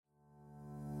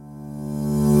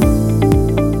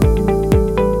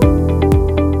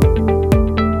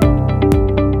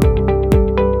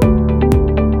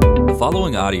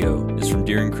audio is from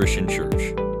Deering Christian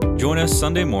Church. Join us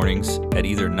Sunday mornings at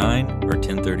either 9 or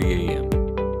 10:30 a.m.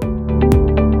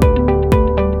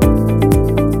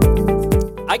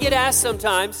 I get asked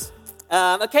sometimes,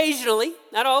 occasionally,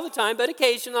 not all the time, but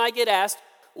occasionally I get asked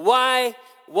why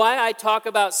I talk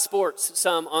about sports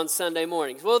some on Sunday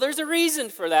mornings. Well, there's a reason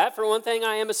for that. For one thing,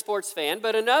 I am a sports fan,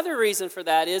 but another reason for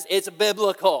that is it's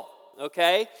biblical,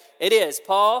 okay? It is.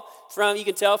 Paul, you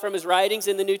can tell from his writings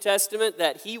in the New Testament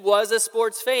that he was a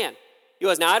sports fan. He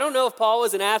was. Now, I don't know if Paul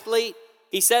was an athlete.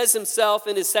 He says himself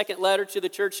in his second letter to the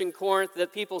church in Corinth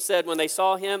that people said when they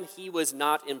saw him, he was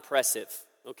not impressive,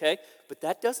 okay? But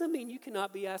that doesn't mean you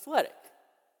cannot be athletic.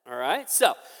 All right,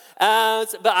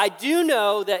 but I do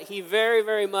know that he very,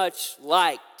 very much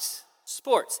liked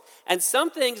sports. And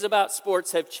some things about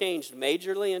sports have changed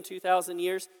majorly in 2,000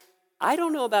 years. I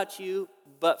don't know about you,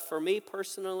 but for me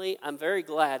personally, I'm very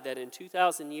glad that in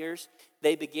 2,000 years,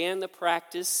 they began the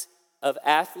practice of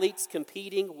athletes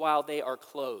competing while they are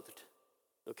clothed,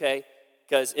 okay?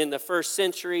 Because in the first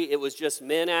century, it was just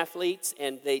men athletes,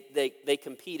 and they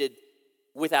competed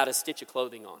without a stitch of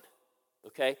clothing on,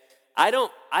 okay? I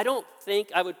don't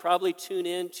think I would probably tune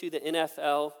in to the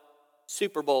NFL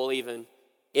Super Bowl even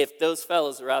if those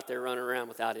fellas are out there running around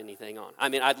without anything on. I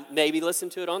mean, I'd maybe listen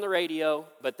to it on the radio,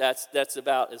 but that's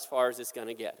about as far as it's going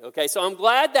to get. Okay, so I'm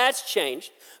glad that's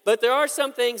changed, but there are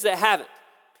some things that haven't.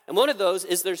 And one of those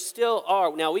is there still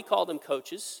are, now we call them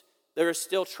coaches, there are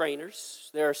still trainers,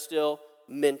 there are still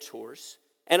mentors.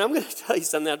 And I'm going to tell you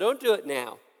something, now don't do it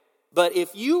now. But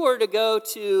if you were to go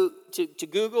to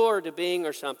Google or to Bing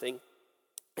or something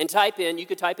and you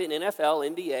could type in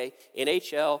NFL, NBA,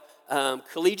 NHL,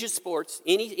 collegiate sports,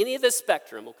 any of the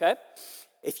spectrum, okay?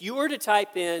 If you were to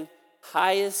type in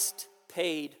highest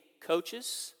paid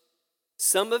coaches,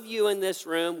 some of you in this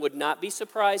room would not be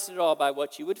surprised at all by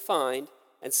what you would find,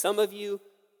 and some of you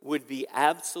would be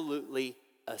absolutely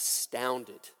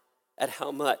astounded at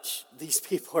how much these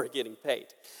people are getting paid.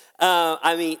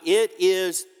 I mean, it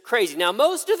is crazy. Now,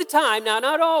 most of the time, now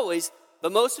not always,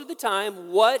 but most of the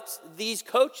time, what these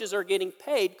coaches are getting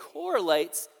paid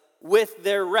correlates with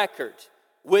their record,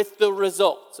 with the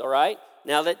results, all right?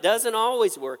 Now, that doesn't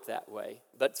always work that way,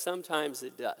 but sometimes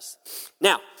it does.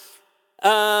 Now,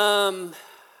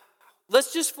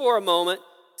 let's just for a moment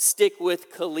stick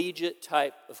with collegiate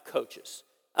type of coaches.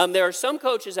 There are some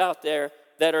coaches out there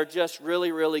that are just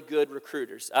really, really good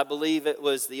recruiters. I believe it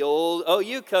was the old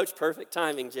OU coach, perfect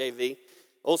timing, JV.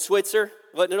 Old Switzer,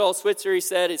 wasn't it old Switzer? He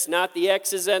said, it's not the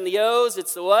X's and the O's,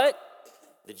 it's the what?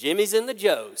 The Jimmies and the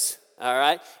Joes, all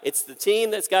right? It's the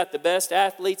team that's got the best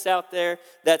athletes out there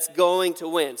that's going to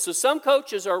win. So some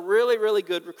coaches are really, really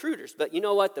good recruiters. But you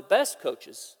know what? The best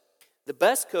coaches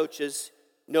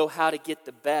know how to get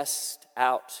the best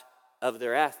out of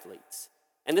their athletes.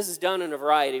 And this is done in a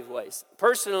variety of ways.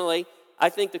 Personally, I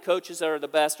think the coaches that are the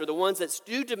best are the ones that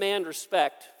do demand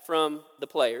respect from the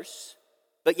players,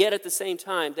 but yet at the same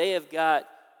time, they have got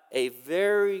a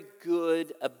very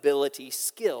good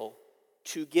skill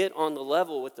to get on the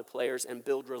level with the players and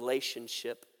build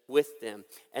relationship with them.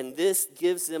 And this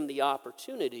gives them the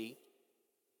opportunity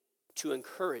to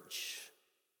encourage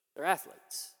their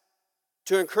athletes,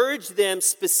 to encourage them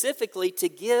specifically to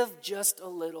give just a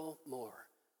little more.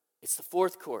 It's the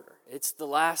fourth quarter. It's the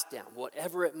last down,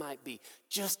 whatever it might be.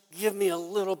 Just give me a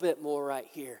little bit more right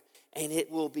here, and it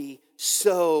will be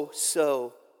so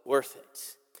worth it.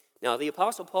 Now, the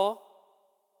Apostle Paul,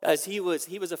 as he was a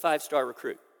 5-star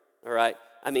recruit, all right?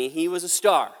 I mean, he was a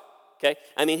star, okay?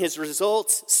 I mean, his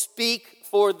results speak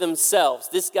for themselves.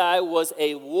 This guy was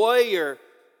a warrior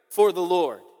for the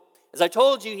Lord. As I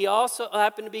told you, he also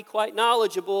happened to be quite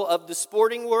knowledgeable of the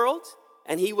sporting world,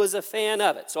 and he was a fan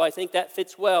of it. So I think that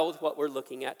fits well with what we're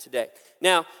looking at today.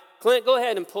 Now, Clint, go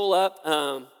ahead and pull up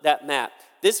that map.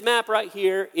 This map right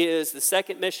here is the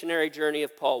second missionary journey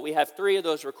of Paul. We have 3 of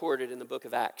those recorded in the book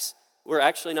of Acts. We're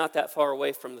actually not that far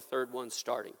away from the third one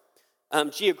starting.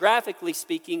 Geographically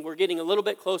speaking, we're getting a little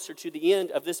bit closer to the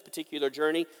end of this particular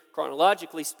journey.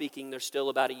 Chronologically speaking, there's still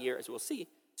about a year, as we'll see,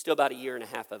 still about a year and a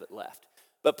half of it left.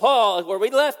 But Paul, where we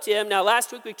left him, now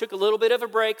last week we took a little bit of a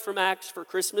break from Acts for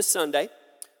Christmas Sunday,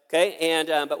 okay,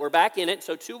 but we're back in it.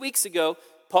 So 2 weeks ago,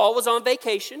 Paul was on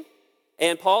vacation,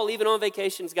 and Paul, even on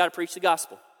vacation, has got to preach the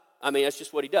gospel. I mean, that's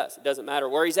just what he does. It doesn't matter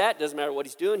where he's at, it doesn't matter what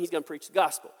he's doing, he's going to preach the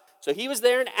gospel. So he was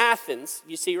there in Athens,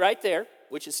 you see right there,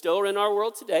 which is still in our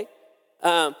world today.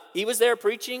 He was there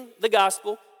preaching the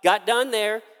gospel, got done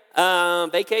there,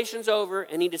 vacation's over,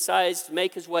 and he decides to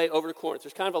make his way over to Corinth.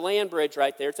 There's kind of a land bridge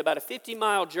right there. It's about a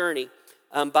 50-mile journey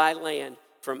by land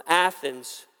from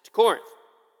Athens to Corinth.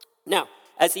 Now,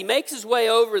 as he makes his way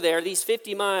over there, these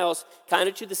 50 miles, kind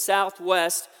of to the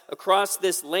southwest, across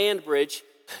this land bridge,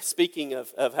 speaking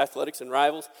of athletics and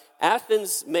rivals,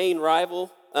 Athens' main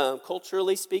rival,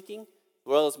 culturally speaking, as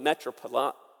well as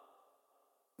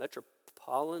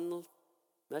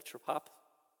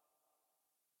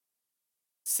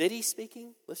city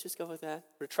speaking, let's just go with that,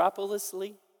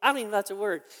 metropolisly, I don't even know if that's a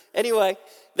word. Anyway,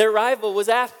 their rival was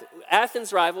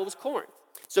Athens' rival was Corinth.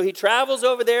 So he travels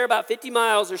over there about 50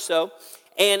 miles or so,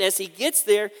 and as he gets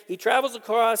there, he travels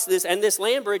across this, and this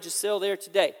land bridge is still there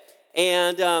today.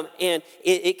 And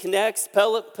it connects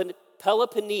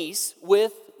Peloponnese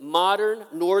with modern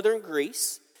northern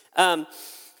Greece.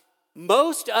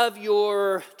 Most of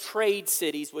your trade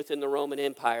cities within the Roman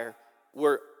Empire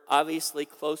were obviously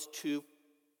close to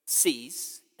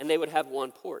seas, and they would have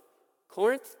one port.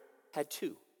 Corinth had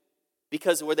two.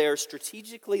 Because where they are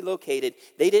strategically located,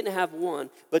 they didn't have one,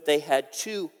 but they had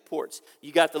two ports.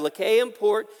 You got the Lycaean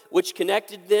port, which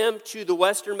connected them to the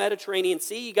western Mediterranean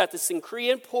Sea. You got the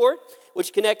Syncrian port,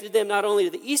 which connected them not only to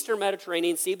the eastern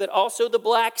Mediterranean Sea, but also the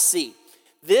Black Sea.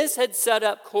 This had set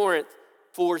up Corinth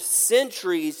for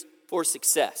centuries for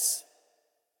success.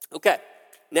 Okay,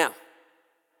 now,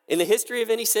 in the history of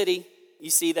any city, you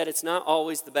see that it's not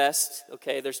always the best.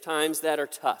 Okay, there's times that are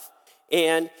tough.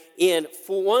 And in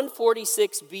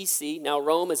 146 BC, now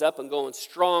Rome is up and going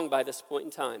strong by this point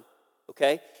in time,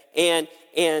 okay? And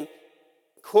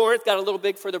Corinth got a little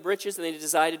big for their britches, and they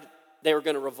decided they were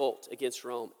going to revolt against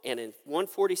Rome. And in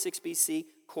 146 BC,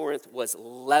 Corinth was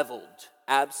leveled,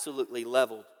 absolutely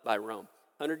leveled by Rome.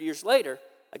 100 years later,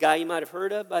 a guy you might have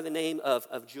heard of by the name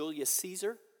of Julius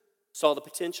Caesar saw the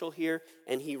potential here,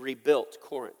 and he rebuilt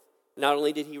Corinth. Not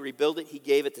only did he rebuild it, he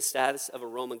gave it the status of a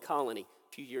Roman colony.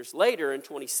 A few years later, in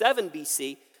 27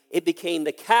 BC, it became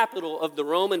the capital of the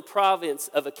Roman province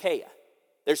of Achaia.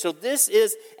 So this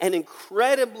is an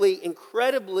incredibly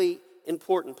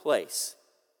important place.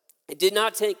 It did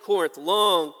not take Corinth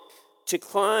long to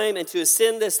climb and to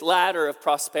ascend this ladder of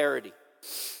prosperity.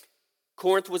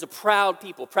 Corinth was a proud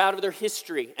people, proud of their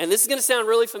history. And this is going to sound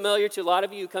really familiar to a lot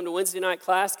of you who come to Wednesday night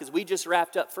class because we just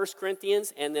wrapped up 1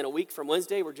 Corinthians, and then a week from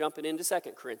Wednesday, we're jumping into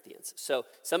 2 Corinthians. So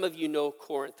some of you know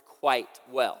Corinth quite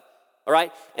well, all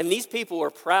right? And these people were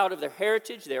proud of their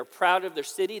heritage. They were proud of their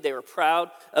city. They were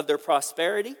proud of their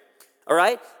prosperity, all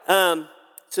right?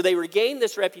 So they regained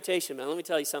this reputation. Now, let me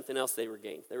tell you something else they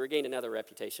regained. They regained another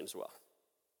reputation as well.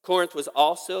 Corinth was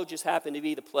also, just happened to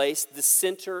be the place, the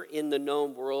center in the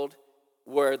known world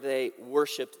where they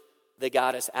worshiped the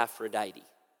goddess Aphrodite,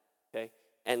 okay?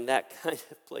 And that kind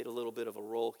of played a little bit of a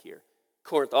role here.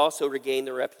 Corinth also regained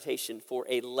the reputation for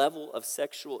a level of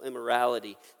sexual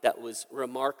immorality that was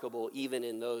remarkable even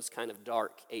in those kind of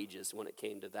dark ages when it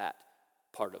came to that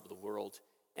part of the world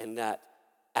and that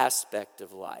aspect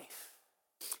of life.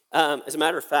 As a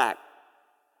matter of fact,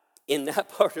 in that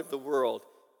part of the world,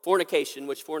 fornication,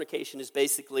 which fornication is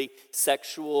basically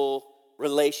sexual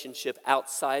relationship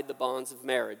outside the bonds of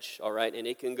marriage, all right? And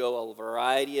it can go a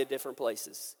variety of different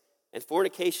places. And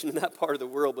fornication in that part of the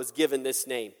world was given this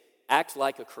name, act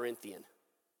like a Corinthian.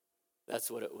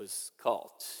 That's what it was called,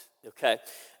 okay?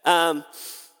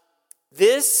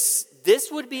 This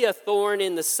would be a thorn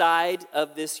in the side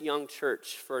of this young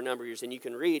church for a number of years, and you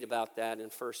can read about that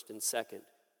in 1 and 2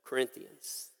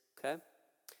 Corinthians, okay?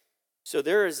 So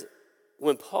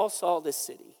when Paul saw this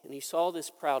city, and he saw this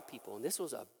proud people, and this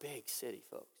was a big city,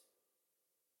 folks.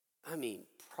 I mean,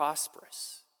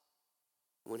 prosperous.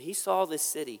 When he saw this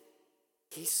city,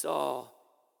 he saw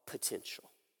potential.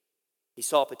 He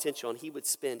saw potential, and he would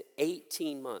spend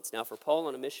 18 months. Now, for Paul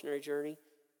on a missionary journey,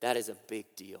 that is a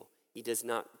big deal. He does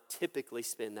not typically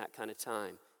spend that kind of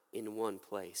time in one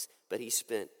place, but he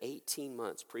spent 18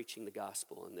 months preaching the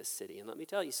gospel in this city. And let me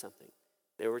tell you something.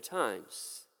 There were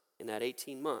times in that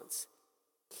 18 months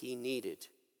he needed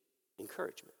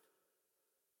encouragement.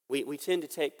 We tend to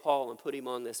take Paul and put him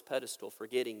on this pedestal,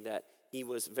 forgetting that he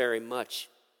was very much,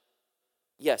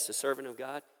 yes, a servant of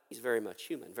God. He's very much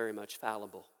human, very much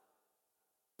fallible.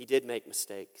 He did make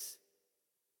mistakes.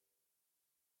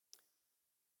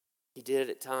 He did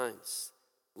at times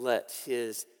let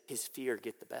his fear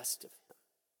get the best of him.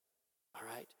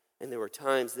 All right? And there were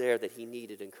times there that he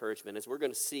needed encouragement. As we're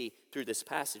going to see through this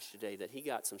passage today, that he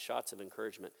got some shots of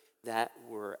encouragement that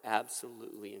were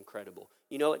absolutely incredible.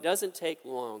 You know, it doesn't take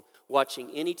long watching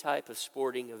any type of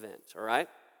sporting event, all right?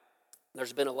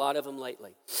 There's been a lot of them lately.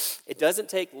 It doesn't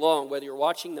take long, whether you're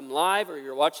watching them live or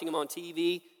you're watching them on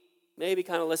TV, maybe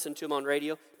kind of listen to them on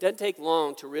radio. It doesn't take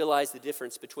long to realize the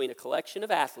difference between a collection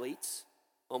of athletes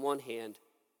on one hand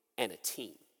and a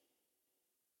team,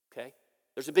 okay?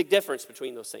 There's a big difference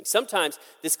between those things. Sometimes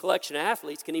this collection of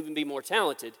athletes can even be more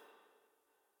talented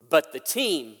but the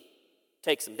team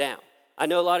takes them down. I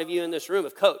know a lot of you in this room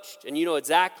have coached, and you know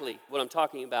exactly what I'm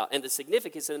talking about, and the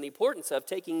significance and the importance of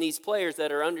taking these players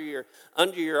that are under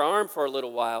your arm for a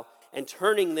little while and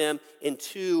turning them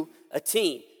into a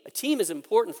team. A team is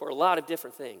important for a lot of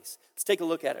different things. Let's take a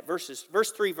look at it.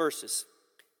 Verse 3 verses.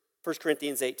 1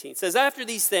 Corinthians 18 says, after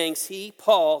these things, he,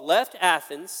 Paul, left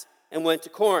Athens and went to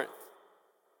Corinth.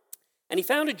 And he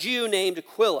found a Jew named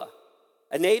Aquila,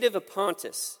 a native of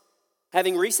Pontus,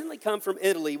 having recently come from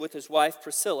Italy with his wife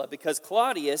Priscilla, because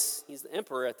Claudius, he's the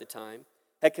emperor at the time,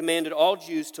 had commanded all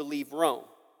Jews to leave Rome.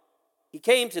 He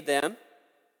came to them,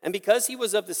 and because he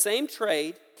was of the same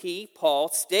trade, he, Paul,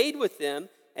 stayed with them,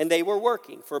 and they were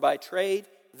working, for by trade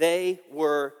they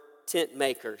were tent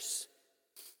makers.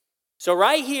 So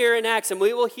right here in Acts, and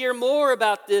we will hear more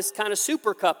about this kind of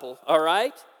super couple, all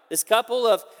right? This couple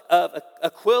of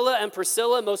Aquila and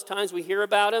Priscilla, most times we hear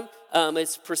about them.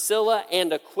 It's Priscilla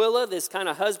and Aquila, this kind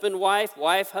of husband-wife,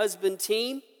 wife-husband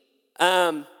team.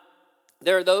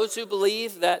 There are those who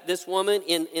believe that this woman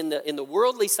in the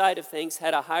worldly side of things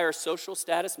had a higher social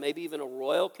status, maybe even a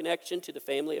royal connection to the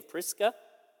family of Prisca,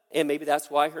 and maybe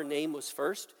that's why her name was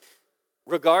first.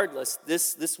 Regardless,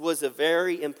 this was a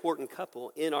very important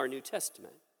couple in our New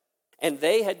Testament, and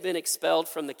they had been expelled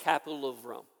from the capital of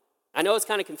Rome. I know it's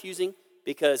kind of confusing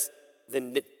because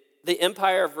the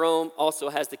Empire of Rome also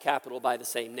has the capital by the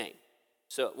same name.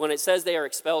 So when it says they are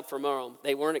expelled from Rome,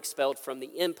 they weren't expelled from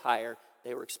the empire,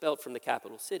 they were expelled from the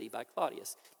capital city by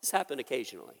Claudius. This happened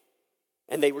occasionally.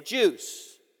 And they were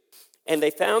Jews. And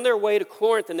they found their way to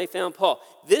Corinth and they found Paul.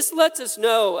 This lets us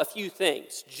know a few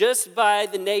things just by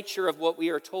the nature of what we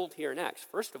are told here in Acts.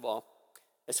 First of all,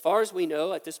 as far as we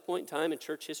know at this point in time in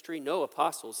church history, no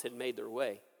apostles had made their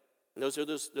way. And those are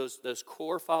those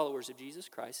core followers of Jesus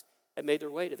Christ had made their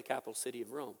way to the capital city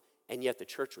of Rome. And yet the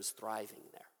church was thriving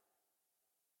there.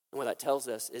 And what that tells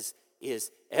us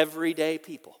is everyday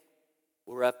people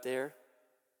were up there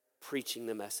preaching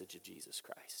the message of Jesus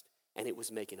Christ. And it was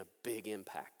making a big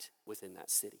impact within that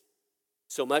city.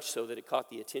 So much so that it caught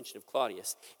the attention of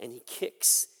Claudius. And he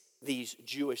kicks these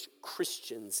Jewish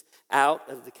Christians out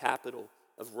of the capital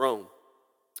of Rome.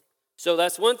 So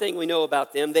that's one thing we know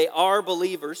about them. They are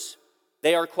believers.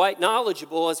 They are quite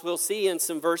knowledgeable, as we'll see in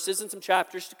some verses and some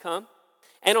chapters to come.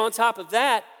 And on top of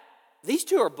that, these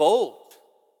two are bold.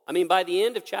 I mean, by the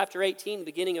end of chapter 18,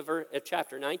 beginning of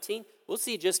chapter 19, we'll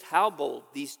see just how bold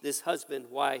this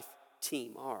husband-wife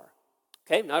team are.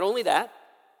 Okay, not only that,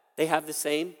 they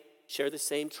share the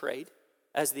same trade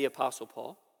as the Apostle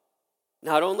Paul.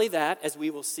 Not only that, as we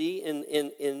will see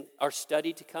in our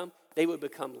study to come, they would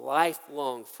become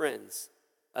lifelong friends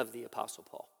of the Apostle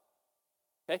Paul.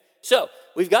 Okay, so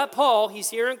we've got Paul, he's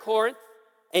here in Corinth,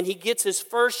 and he gets his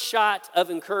first shot of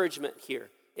encouragement here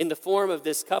in the form of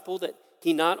this couple that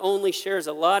he not only shares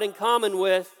a lot in common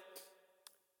with,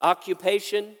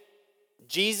 occupation,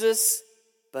 Jesus,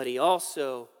 but he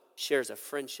also shares a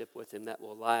friendship with him that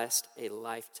will last a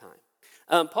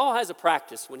lifetime. Paul has a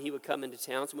practice when he would come into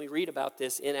towns, and we read about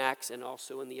this in Acts and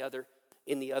also in the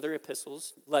other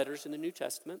epistles, letters in the New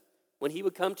Testament. When he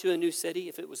would come to a new city,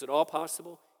 if it was at all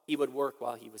possible, he would work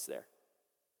while he was there.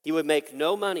 He would make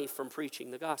no money from preaching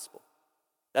the gospel.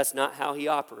 That's not how he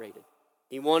operated.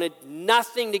 He wanted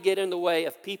nothing to get in the way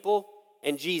of people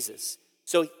and Jesus.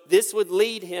 So this would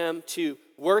lead him to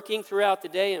working throughout the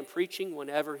day and preaching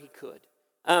whenever he could.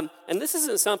 And this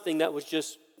isn't something that was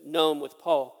just known with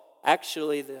Paul.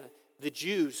 Actually, the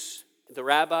Jews, the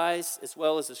rabbis, as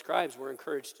well as the scribes, were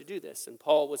encouraged to do this. And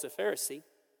Paul was a Pharisee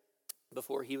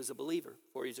before he was a believer,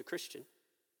 before he was a Christian.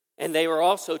 And they were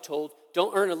also told,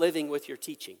 don't earn a living with your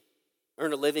teaching.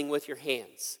 Earn a living with your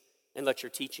hands and let your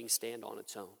teaching stand on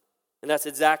its own. And that's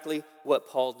exactly what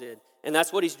Paul did. And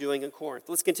that's what he's doing in Corinth.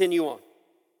 Let's continue on.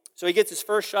 So he gets his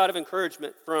first shot of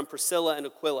encouragement from Priscilla and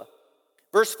Aquila.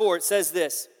 Verse 4, it says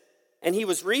this, and he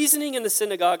was reasoning in the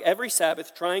synagogue every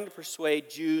Sabbath, trying to persuade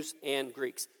Jews and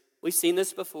Greeks. We've seen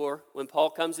this before. When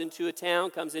Paul comes into a town,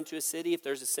 comes into a city, if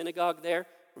there's a synagogue there,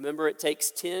 remember it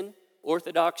takes 10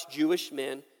 Orthodox Jewish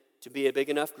men to be a big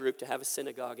enough group to have a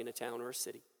synagogue in a town or a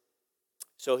city.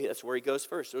 So that's where he goes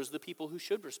first. Those are the people who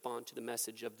should respond to the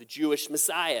message of the Jewish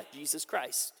Messiah, Jesus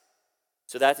Christ.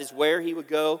 So that is where he would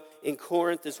go in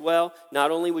Corinth as well. Not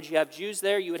only would you have Jews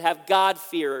there, you would have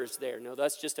God-fearers there. No,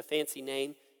 that's just a fancy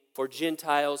name for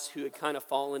Gentiles who had kind of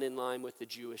fallen in line with the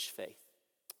Jewish faith.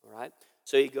 All right?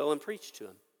 So you go and preach to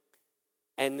them.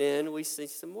 And then we see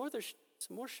some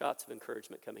more shots of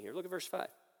encouragement coming here. Look at verse 5.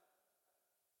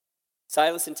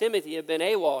 Silas and Timothy have been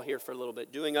AWOL here for a little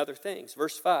bit, doing other things.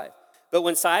 Verse 5. But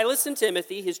when Silas and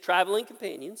Timothy, his traveling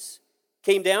companions,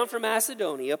 came down from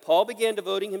Macedonia, Paul began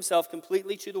devoting himself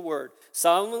completely to the word,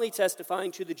 solemnly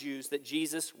testifying to the Jews that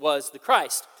Jesus was the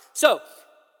Christ. So,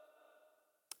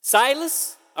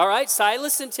 Silas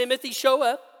and Timothy show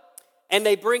up, and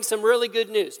they bring some really good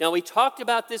news. Now, we talked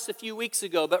about this a few weeks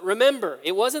ago, but remember,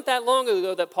 it wasn't that long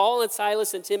ago that Paul and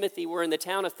Silas and Timothy were in the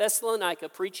town of Thessalonica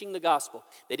preaching the gospel.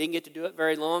 They didn't get to do it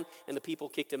very long, and the people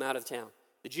kicked them out of town.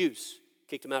 The Jews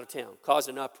kicked them out of town, caused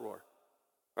an uproar.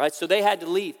 Right? So they had to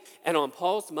leave. And on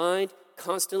Paul's mind,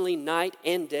 constantly, night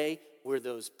and day, were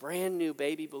those brand new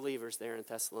baby believers there in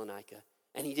Thessalonica.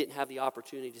 And he didn't have the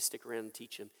opportunity to stick around and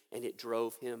teach them. And it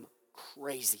drove him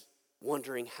crazy,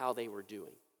 wondering how they were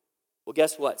doing. Well,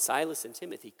 guess what? Silas and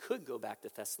Timothy could go back to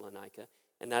Thessalonica,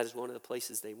 and that is one of the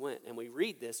places they went. And we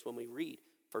read this when we read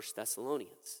 1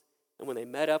 Thessalonians. And when they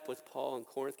met up with Paul in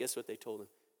Corinth, guess what they told him?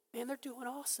 Man, they're doing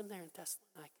awesome there in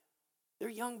Thessalonica. They're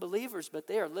young believers, but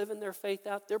they are living their faith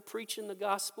out. They're preaching the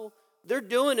gospel. They're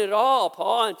doing it all,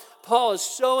 Paul. And Paul is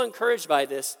so encouraged by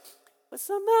this. But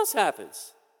something else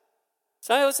happens.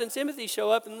 Silas and Timothy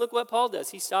show up, and look what Paul does.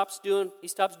 He stops doing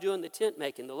the tent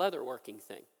making, the leather working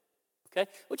thing. Okay?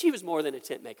 Which he was more than a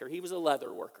tent maker. He was a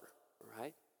leather worker. All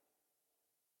right?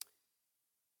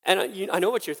 And I know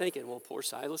what you're thinking. Well, poor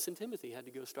Silas and Timothy had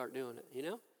to go start doing it, you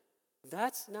know?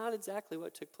 That's not exactly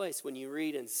what took place. When you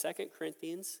read in 2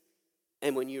 Corinthians,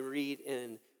 and when you read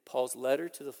in Paul's letter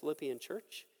to the Philippian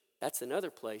church, that's another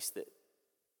place that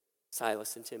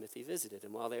Silas and Timothy visited.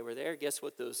 And while they were there, guess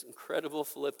what those incredible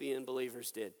Philippian believers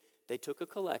did? They took a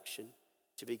collection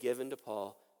to be given to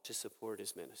Paul to support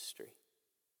his ministry.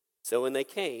 So when they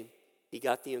came, he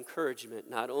got the encouragement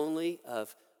not only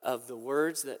of the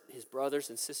words that his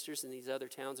brothers and sisters in these other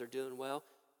towns are doing well,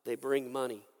 they bring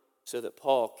money so that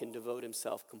Paul can devote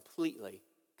himself completely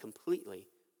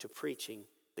to preaching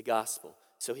the gospel.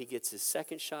 So he gets his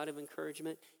second shot of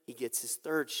encouragement. He gets his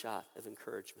third shot of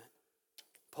encouragement.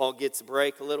 Paul gets a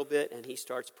break a little bit, and he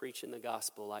starts preaching the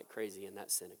gospel like crazy in that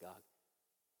synagogue.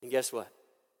 And guess what?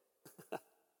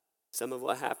 Some of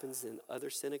what happens in other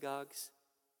synagogues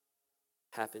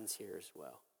happens here as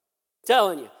well. I'm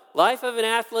telling you, life of an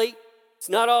athlete, it's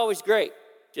not always great.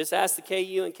 Just ask the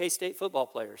KU and K-State football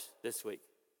players this week.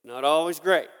 Not always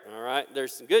great, all right?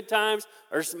 There's some good times,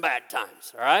 there's some bad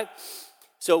times, all right?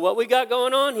 So what we got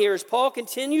going on here is Paul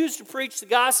continues to preach the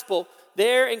gospel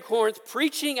there in Corinth,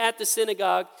 preaching at the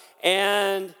synagogue,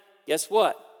 and guess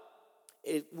what?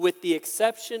 With the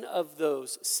exception of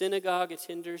those synagogue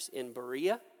attenders in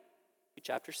Berea,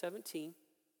 chapter 17,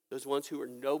 those ones who were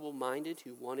noble-minded,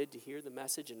 who wanted to hear the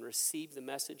message and receive the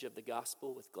message of the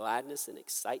gospel with gladness and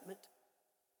excitement,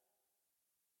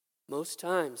 most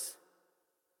times,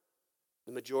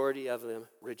 the majority of them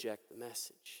reject the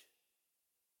message.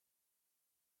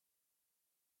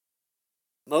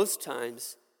 Most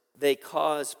times, they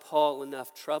cause Paul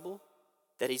enough trouble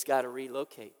that he's got to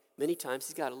relocate. Many times,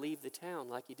 he's got to leave the town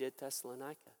like he did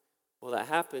Thessalonica. Well, that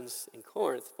happens in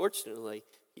Corinth. Fortunately,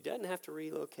 he doesn't have to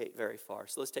relocate very far.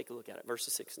 So let's take a look at it,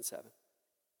 verses 6 and 7.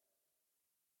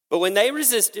 But when they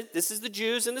resisted, this is the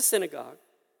Jews in the synagogue,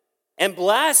 and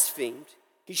blasphemed,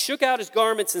 he shook out his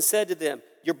garments and said to them,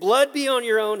 "Your blood be on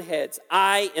your own heads.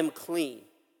 I am clean.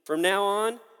 From now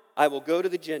on, I will go to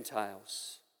the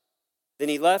Gentiles." Then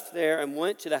he left there and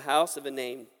went to the house of a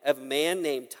man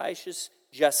named Titius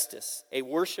Justus, a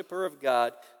worshiper of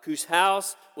God, whose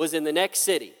house was in the next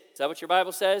city. Is that what your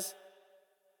Bible says?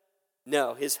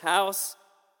 No, his house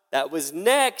that was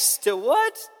next to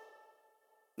what?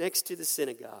 Next to the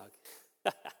synagogue.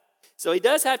 So he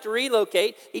does have to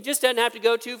relocate. He just doesn't have to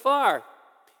go too far.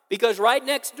 Because right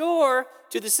next door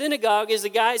to the synagogue is a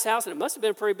guy's house, and it must have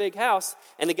been a pretty big house,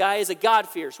 and the guy is a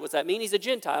God-fearer. So what's that mean? He's a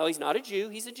Gentile. He's not a Jew.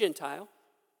 He's a Gentile.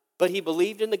 But he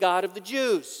believed in the God of the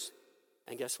Jews.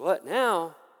 And guess what?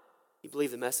 Now, he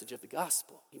believed the message of the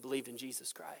gospel. He believed in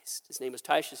Jesus Christ. His name was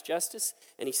Titius Justus,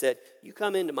 and he said, "You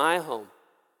come into my home."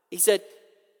 He said,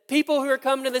 people who are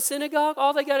coming to the synagogue,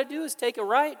 all they got to do is take a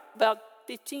right about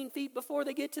 15 feet before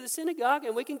they get to the synagogue,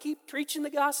 and we can keep preaching the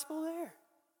gospel there.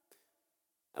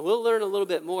 And we'll learn a little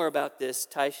bit more about this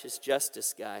Titius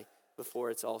Justus guy before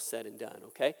it's all said and done,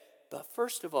 okay? But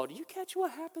first of all, do you catch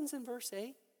what happens in verse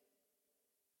 8?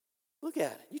 Look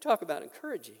at it. You talk about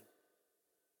encouraging.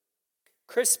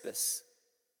 Crispus.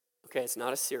 Okay, it's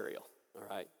not a cereal, all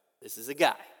right? This is a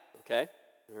guy, okay?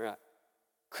 All right.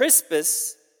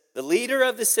 Crispus, the leader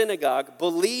of the synagogue,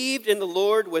 believed in the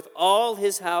Lord with all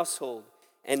his household,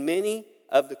 and many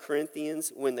of the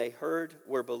Corinthians, when they heard,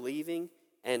 were believing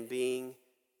and being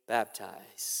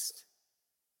baptized.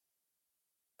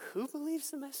 Who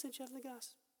believes the message of the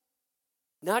gospel?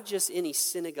 Not just any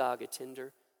synagogue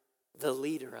attender, the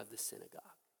leader of the synagogue.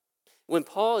 When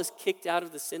Paul is kicked out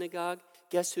of the synagogue,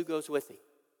 guess who goes with him?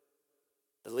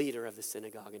 The leader of the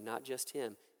synagogue, and not just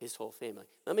him, his whole family.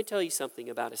 Let me tell you something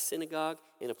about a synagogue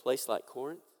in a place like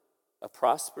Corinth, a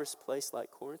prosperous place like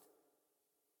Corinth.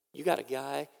 You got a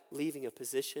guy leaving a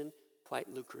position quite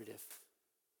lucrative,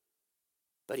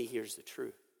 but he hears the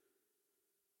truth.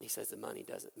 He says the money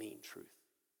doesn't mean truth.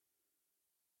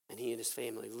 And he and his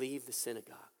family leave the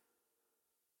synagogue.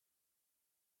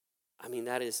 I mean,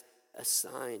 that is a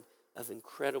sign of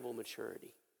incredible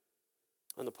maturity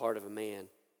on the part of a man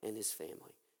and his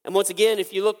family. And once again,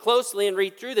 if you look closely and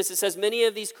read through this, it says many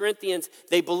of these Corinthians,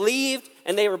 they believed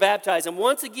and they were baptized. And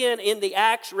once again, in the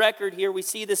Acts record here, we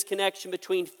see this connection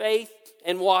between faith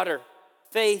and water,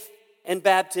 faith and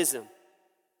baptism.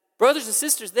 Brothers and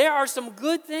sisters, there are some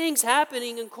good things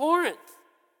happening in Corinth.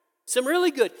 Some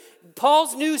really good.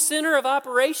 Paul's new center of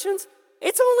operations,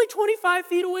 it's only 25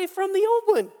 feet away from the old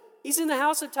one. He's in the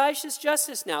house of Titius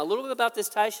Justus now. A little bit about this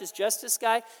Titius Justus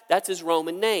guy, that's his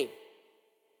Roman name.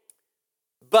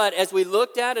 But as we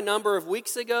looked at a number of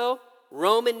weeks ago,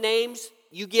 Roman names,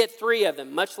 you get 3 of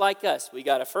them, much like us. We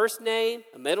got a first name,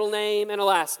 a middle name, and a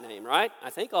last name, right?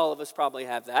 I think all of us probably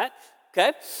have that,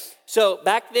 okay? So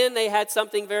back then they had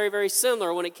something very, very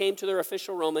similar when it came to their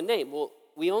official Roman name. Well,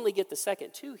 we only get the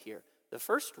second 2 here. The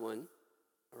first one,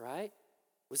 all right,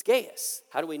 was Gaius.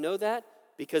 How do we know that?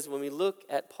 Because when we look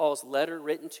at Paul's letter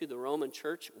written to the Roman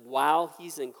church while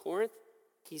he's in Corinth,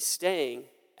 he's staying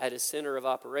at his center of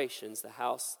operations, the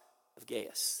house of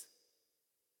Gaius.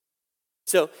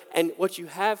 So, and what you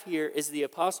have here is the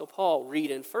Apostle Paul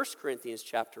read in 1 Corinthians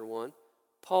chapter 1,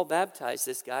 Paul baptized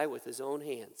this guy with his own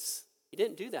hands. He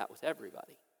didn't do that with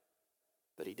everybody,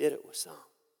 but he did it with some.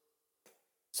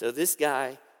 So this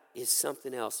guy is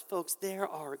something else. Folks, there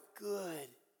are good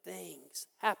things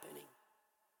happening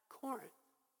in Corinth.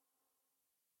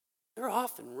 They're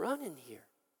often running here.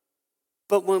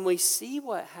 But when we see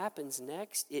what happens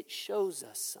next, it shows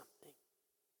us something.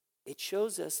 It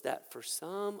shows us that for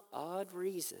some odd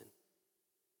reason,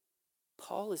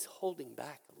 Paul is holding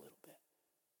back a little bit.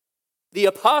 The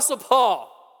Apostle Paul,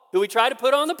 who we try to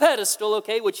put on the pedestal,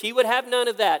 okay, which he would have none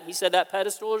of that. He said that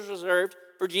pedestal is reserved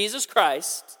for Jesus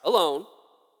Christ alone,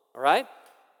 all right?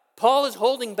 Paul is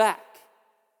holding back.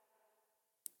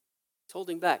 He's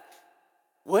holding back.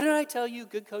 What did I tell you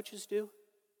good coaches do?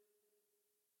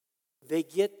 They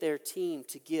get their team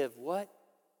to give what?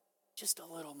 Just a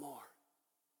little more.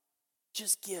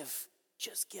 Just give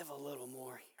a little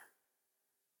more here.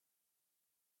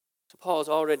 So Paul has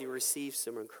already received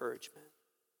some encouragement.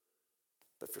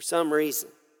 But for some reason,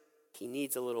 he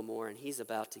needs a little more, and he's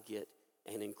about to get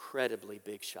an incredibly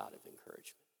big shot of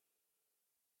encouragement.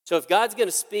 So if God's going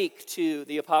to speak to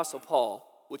the Apostle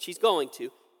Paul, which he's going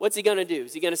to, what's he going to do?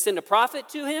 Is he going to send a prophet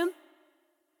to him?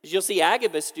 Because you'll see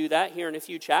Agabus do that here in a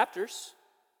few chapters.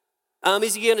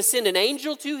 Is he going to send an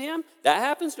angel to him? That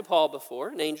happens to Paul before.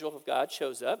 An angel of God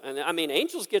shows up. And I mean,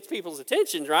 angels get people's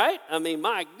attention, right? I mean,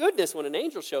 my goodness, when an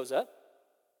angel shows up.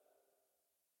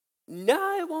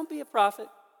 No, it won't be a prophet.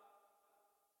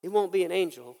 It won't be an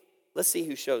angel. Let's see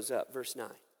who shows up. Verse 9.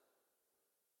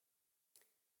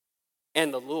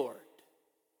 And the Lord,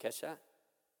 catch that?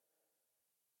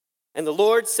 And the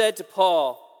Lord said to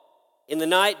Paul in the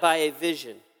night by a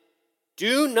vision,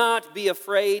 do not be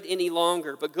afraid any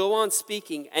longer, but go on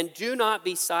speaking, and do not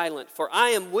be silent, for I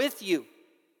am with you,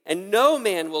 and no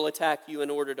man will attack you in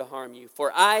order to harm you,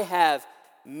 for I have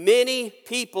many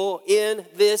people in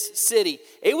this city.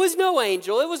 It was no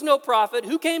angel, it was no prophet.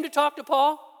 Who came to talk to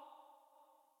Paul?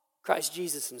 Christ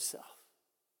Jesus himself.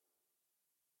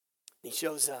 He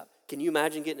shows up. Can you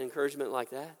imagine getting encouragement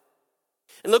like that?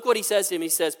 And look what he says to him. He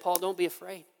says, Paul, don't be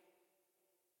afraid.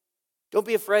 Don't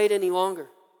be afraid any longer.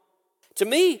 To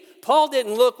me, Paul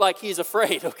didn't look like he's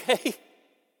afraid, okay?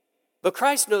 But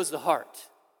Christ knows the heart.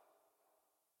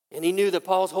 And he knew that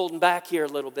Paul's holding back here a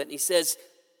little bit. And he says,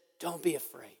 don't be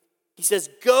afraid. He says,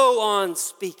 go on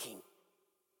speaking.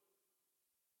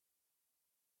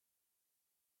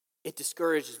 It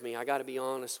discourages me, I got to be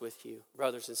honest with you,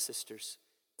 brothers and sisters,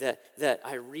 that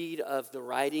I read of the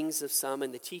writings of some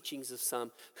and the teachings of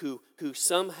some who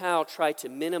somehow try to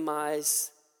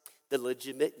minimize the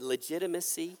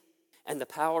legitimacy and the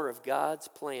power of God's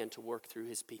plan to work through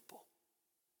his people.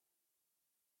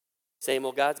 Saying,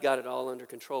 well, God's got it all under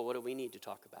control. What do we need to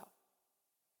talk about?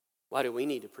 Why do we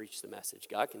need to preach the message?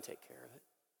 God can take care of it.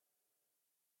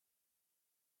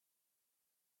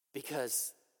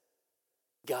 Because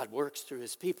God works through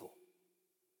his people.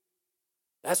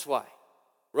 That's why.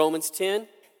 Romans 10,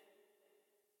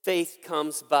 faith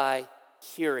comes by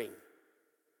hearing.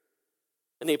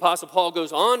 And the Apostle Paul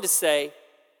goes on to say,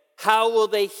 how will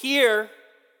they hear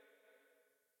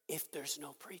if there's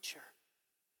no preacher.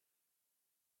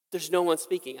 There's no one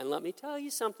speaking. And let me tell you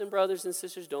something, brothers and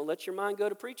sisters, don't let your mind go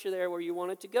to preacher there where you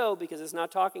want it to go, because it's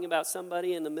not talking about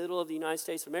somebody in the middle of the United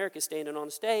States of America standing on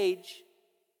a stage.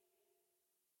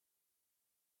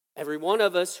 Every one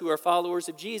of us who are followers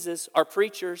of Jesus are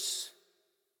preachers,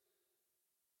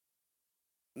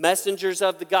 messengers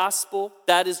of the gospel.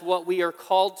 That is what we are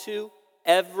called to,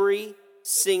 every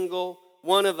single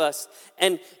one of us.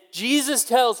 And Jesus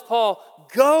tells Paul,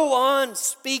 go on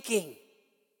speaking.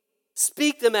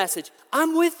 Speak the message.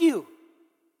 I'm with you.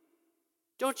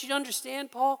 Don't you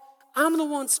understand, Paul? I'm the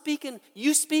one speaking.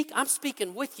 You speak, I'm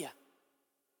speaking with you.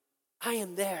 I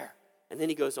am there. And then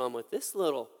he goes on with this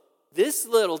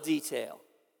little detail.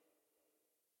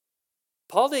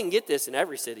 Paul didn't get this in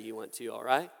every city he went to, all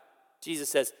right? Jesus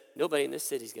says, nobody in this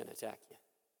city is going to attack you.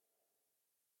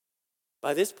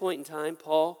 By this point in time,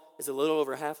 Paul is a little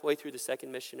over halfway through the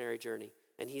second missionary journey,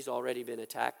 and he's already been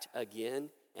attacked again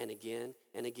and again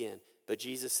and again. But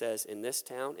Jesus says, in this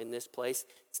town, in this place,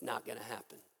 it's not going to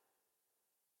happen.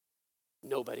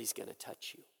 Nobody's going to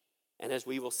touch you. And as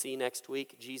we will see next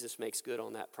week, Jesus makes good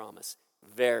on that promise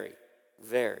very,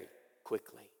 very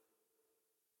quickly.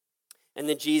 And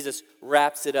then Jesus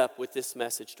wraps it up with this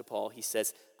message to Paul. He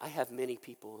says, I have many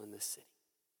people in this city.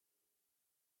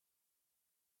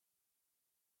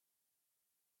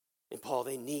 And Paul,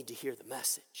 they need to hear the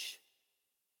message.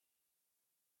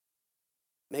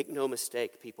 Make no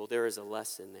mistake, people, there is a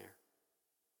lesson there.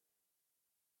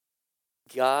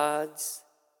 God's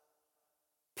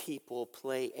people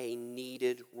play a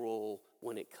needed role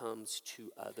when it comes to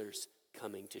others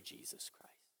coming to Jesus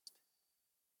Christ.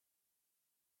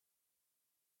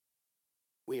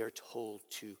 We are told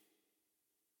to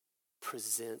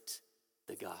present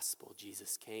the gospel.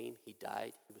 Jesus came, he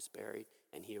died, he was buried,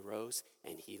 and he arose,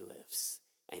 and he lives,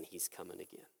 and he's coming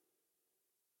again.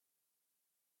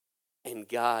 And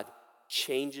God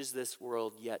changes this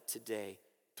world yet today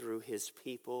through his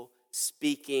people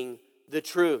speaking the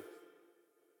truth.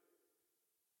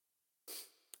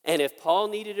 And if Paul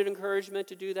needed an encouragement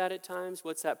to do that at times,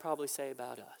 what's that probably say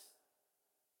about us?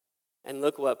 And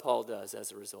look what Paul does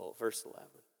as a result. Verse 11.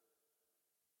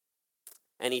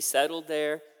 And he settled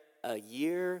there 1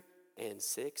 year and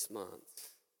 6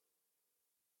 months,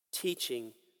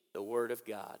 teaching the word of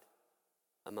God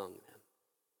among them.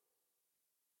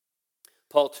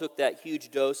 Paul took that huge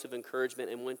dose of encouragement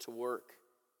and went to work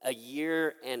 1.5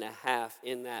 years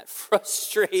in that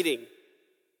frustrating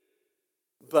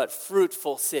but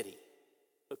fruitful city.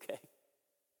 Okay?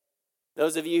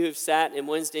 Those of you who've sat in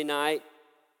Wednesday night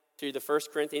through the 1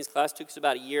 Corinthians class, took us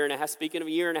about 1.5 years. Speaking of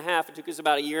 1.5 years, it took us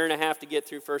about 1.5 years to get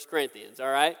through 1 Corinthians,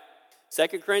 all right? 2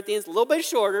 Corinthians, a little bit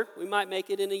shorter. We might make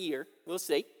it in a year. We'll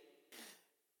see.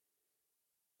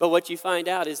 But what you find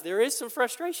out is there is some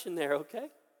frustration there, okay?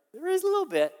 There is a little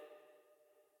bit.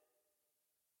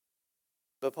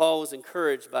 But Paul was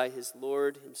encouraged by his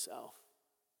Lord himself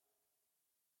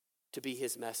to be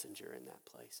his messenger in that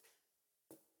place.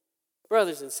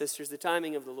 Brothers and sisters, the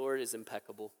timing of the Lord is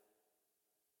impeccable.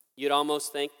 You'd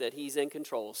almost think that he's in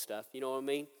control of stuff. You know what I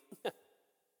mean?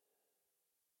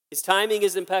 His timing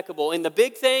is impeccable in the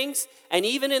big things and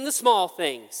even in the small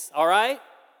things, all right?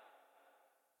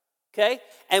 Okay?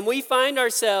 And we find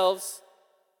ourselves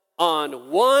on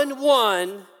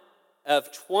 1/1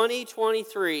 of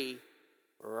 2023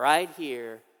 right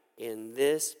here in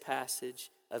this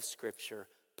passage of Scripture.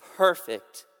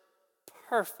 Perfect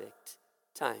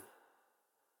time.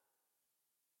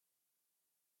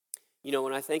 You know,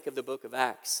 when I think of the book of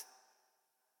Acts,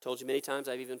 I told you many times,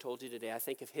 I've even told you today, I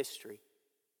think of history.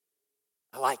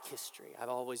 I like history. I've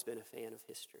always been a fan of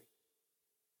history.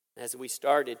 As we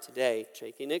started today,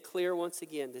 making it clear once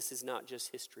again, this is not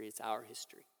just history, it's our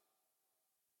history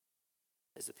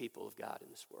as the people of God in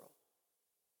this world.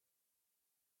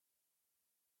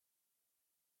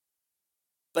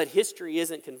 But history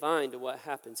isn't confined to what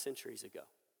happened centuries ago.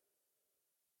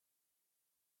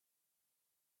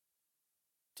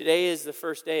 Today is the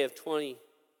first day of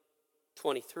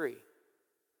 2023.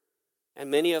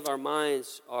 And many of our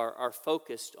minds are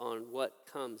focused on what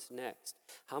comes next.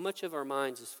 How much of our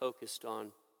minds is focused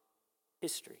on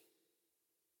history?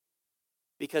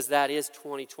 Because that is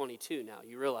 2022 now.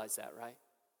 You realize that, right?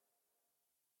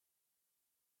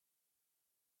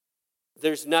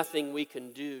 There's nothing we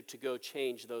can do to go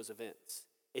change those events.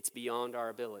 It's beyond our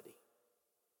ability.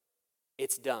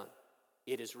 It's done.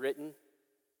 It is written.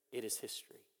 It is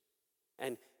history.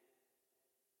 And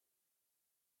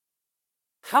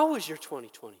how was your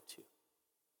 2022?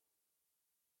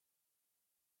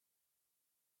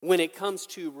 When it comes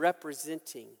to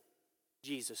representing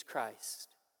Jesus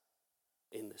Christ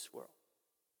in this world.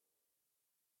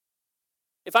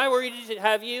 If I were to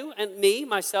have you and me,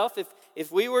 myself,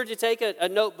 if we were to take a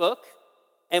notebook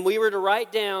and we were to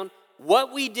write down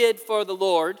what we did for the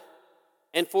Lord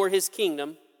and for his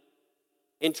kingdom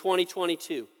in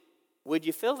 2022, would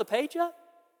you fill the page up?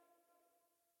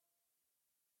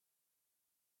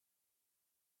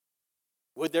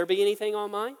 Would there be anything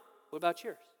on mine? What about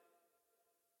yours?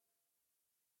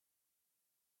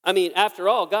 I mean, after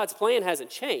all, God's plan hasn't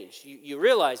changed. You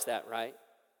realize that, right?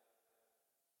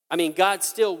 I mean, God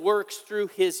still works through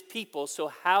his people. So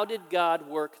how did God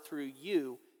work through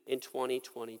you in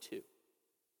 2022?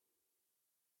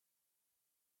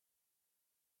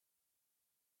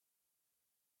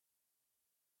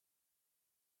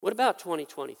 What about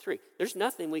 2023? There's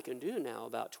nothing we can do now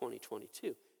about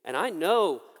 2022. And I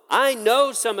know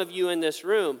some of you in this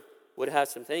room would have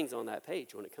some things on that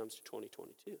page when it comes to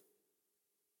 2022.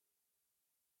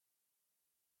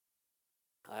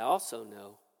 I also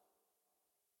know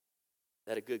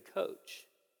that a good coach,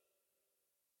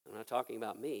 I'm not talking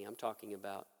about me, I'm talking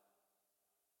about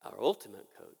our ultimate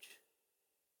coach,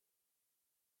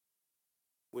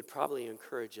 would probably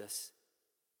encourage us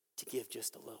to give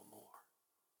just a little more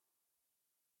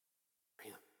for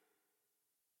him.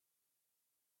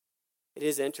 It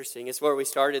is interesting. It's where we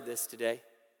started this today.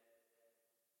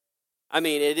 I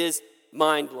mean, it is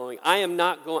mind-blowing. I am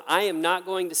not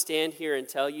going to stand here and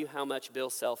tell you how much Bill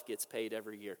Self gets paid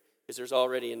every year, because there's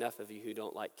already enough of you who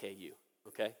don't like KU,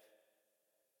 okay?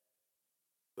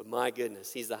 But my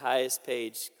goodness, he's the highest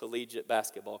paid collegiate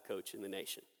basketball coach in the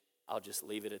nation. I'll just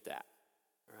leave it at that,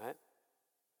 all right?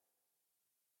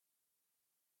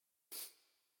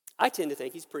 I tend to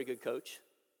think he's a pretty good coach,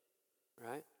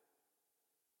 right?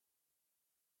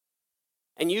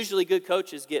 And usually good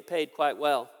coaches get paid quite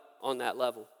well on that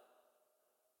level.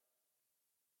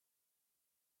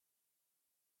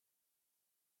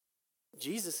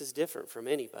 Jesus is different from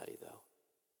anybody, though.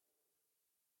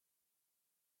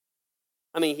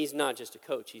 I mean, he's not just a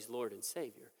coach, he's Lord and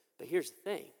Savior. But here's the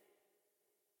thing.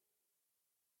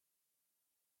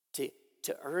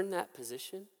 To earn that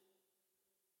position,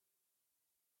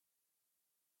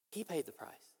 he paid the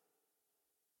price.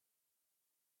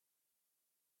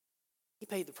 He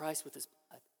paid the price with his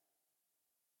blood.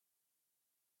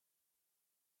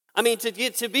 I mean,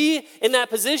 to be in that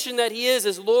position that he is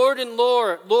as Lord and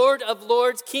Lord, Lord of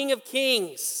lords, King of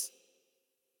kings.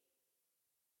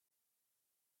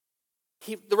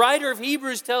 The writer of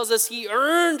Hebrews tells us he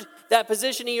earned that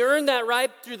position. He earned that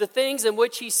right through the things in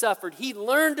which he suffered. He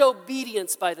learned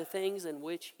obedience by the things in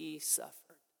which he suffered.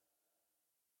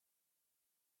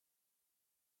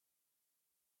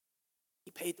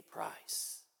 He paid the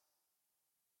price.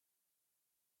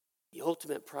 The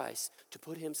ultimate price to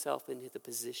put himself into the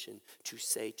position to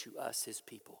say to us, his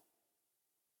people,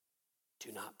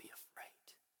 do not be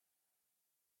afraid.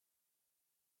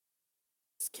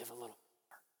 Let's give a little more.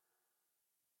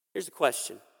 Here's a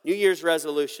question. New Year's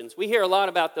resolutions. We hear a lot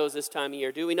about those this time of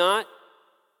year, do we not?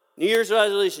 New Year's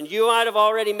resolutions. You might have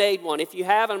already made one. If you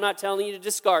have, I'm not telling you to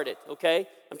discard it, okay?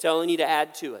 I'm telling you to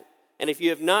add to it. And if you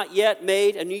have not yet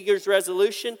made a New Year's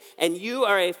resolution and you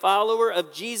are a follower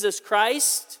of Jesus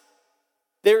Christ,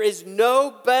 there is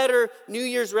no better New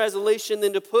Year's resolution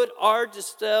than to put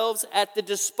ourselves at the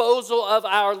disposal of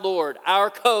our Lord, our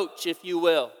coach, if you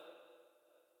will.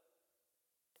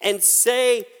 And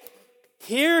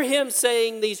hear him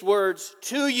saying these words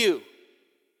to you.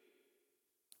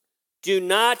 Do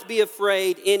not be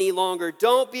afraid any longer.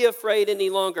 Don't be afraid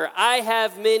any longer. I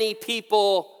have many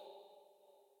people.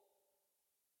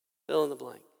 Fill in the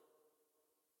blank.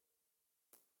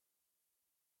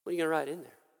 What are you going to write in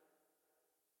there?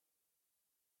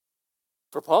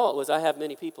 For Paul, it was, I have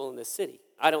many people in this city.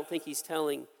 I don't think he's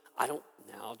telling,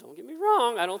 don't get me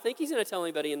wrong, I don't think he's going to tell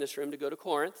anybody in this room to go to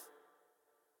Corinth,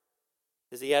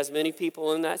 because he has many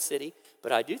people in that city,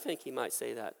 but I do think he might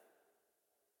say that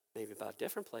maybe about a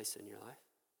different place in your life.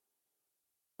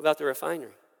 What about the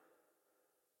refinery?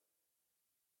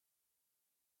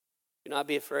 Do not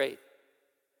be afraid.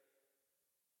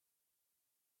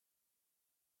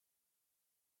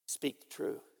 Speak the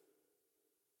truth.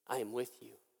 I am with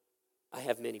you. I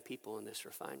have many people in this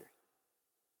refinery.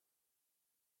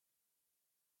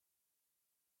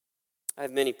 I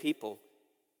have many people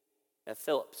at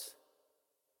Phillips.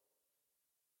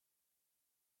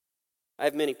 I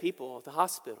have many people at the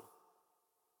hospital.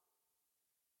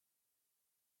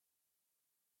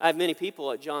 I have many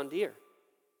people at John Deere.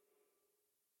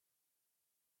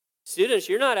 Students,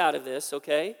 you're not out of this,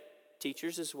 okay?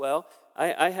 Teachers as well.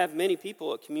 I have many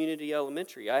people at Community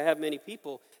Elementary. I have many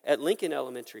people at Lincoln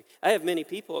Elementary. I have many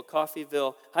people at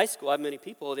Coffeyville High School. I have many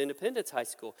people at Independence High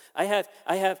School. I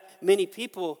have many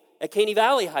people at Caney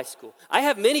Valley High School. I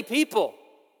have many people.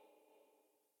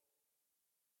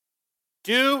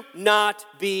 Do not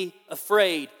be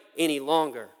afraid any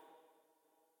longer.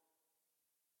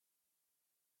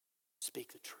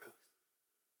 Speak the truth.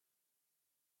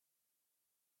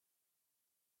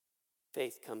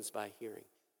 Faith comes by hearing.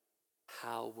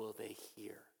 How will they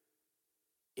hear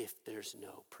if there's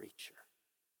no preacher?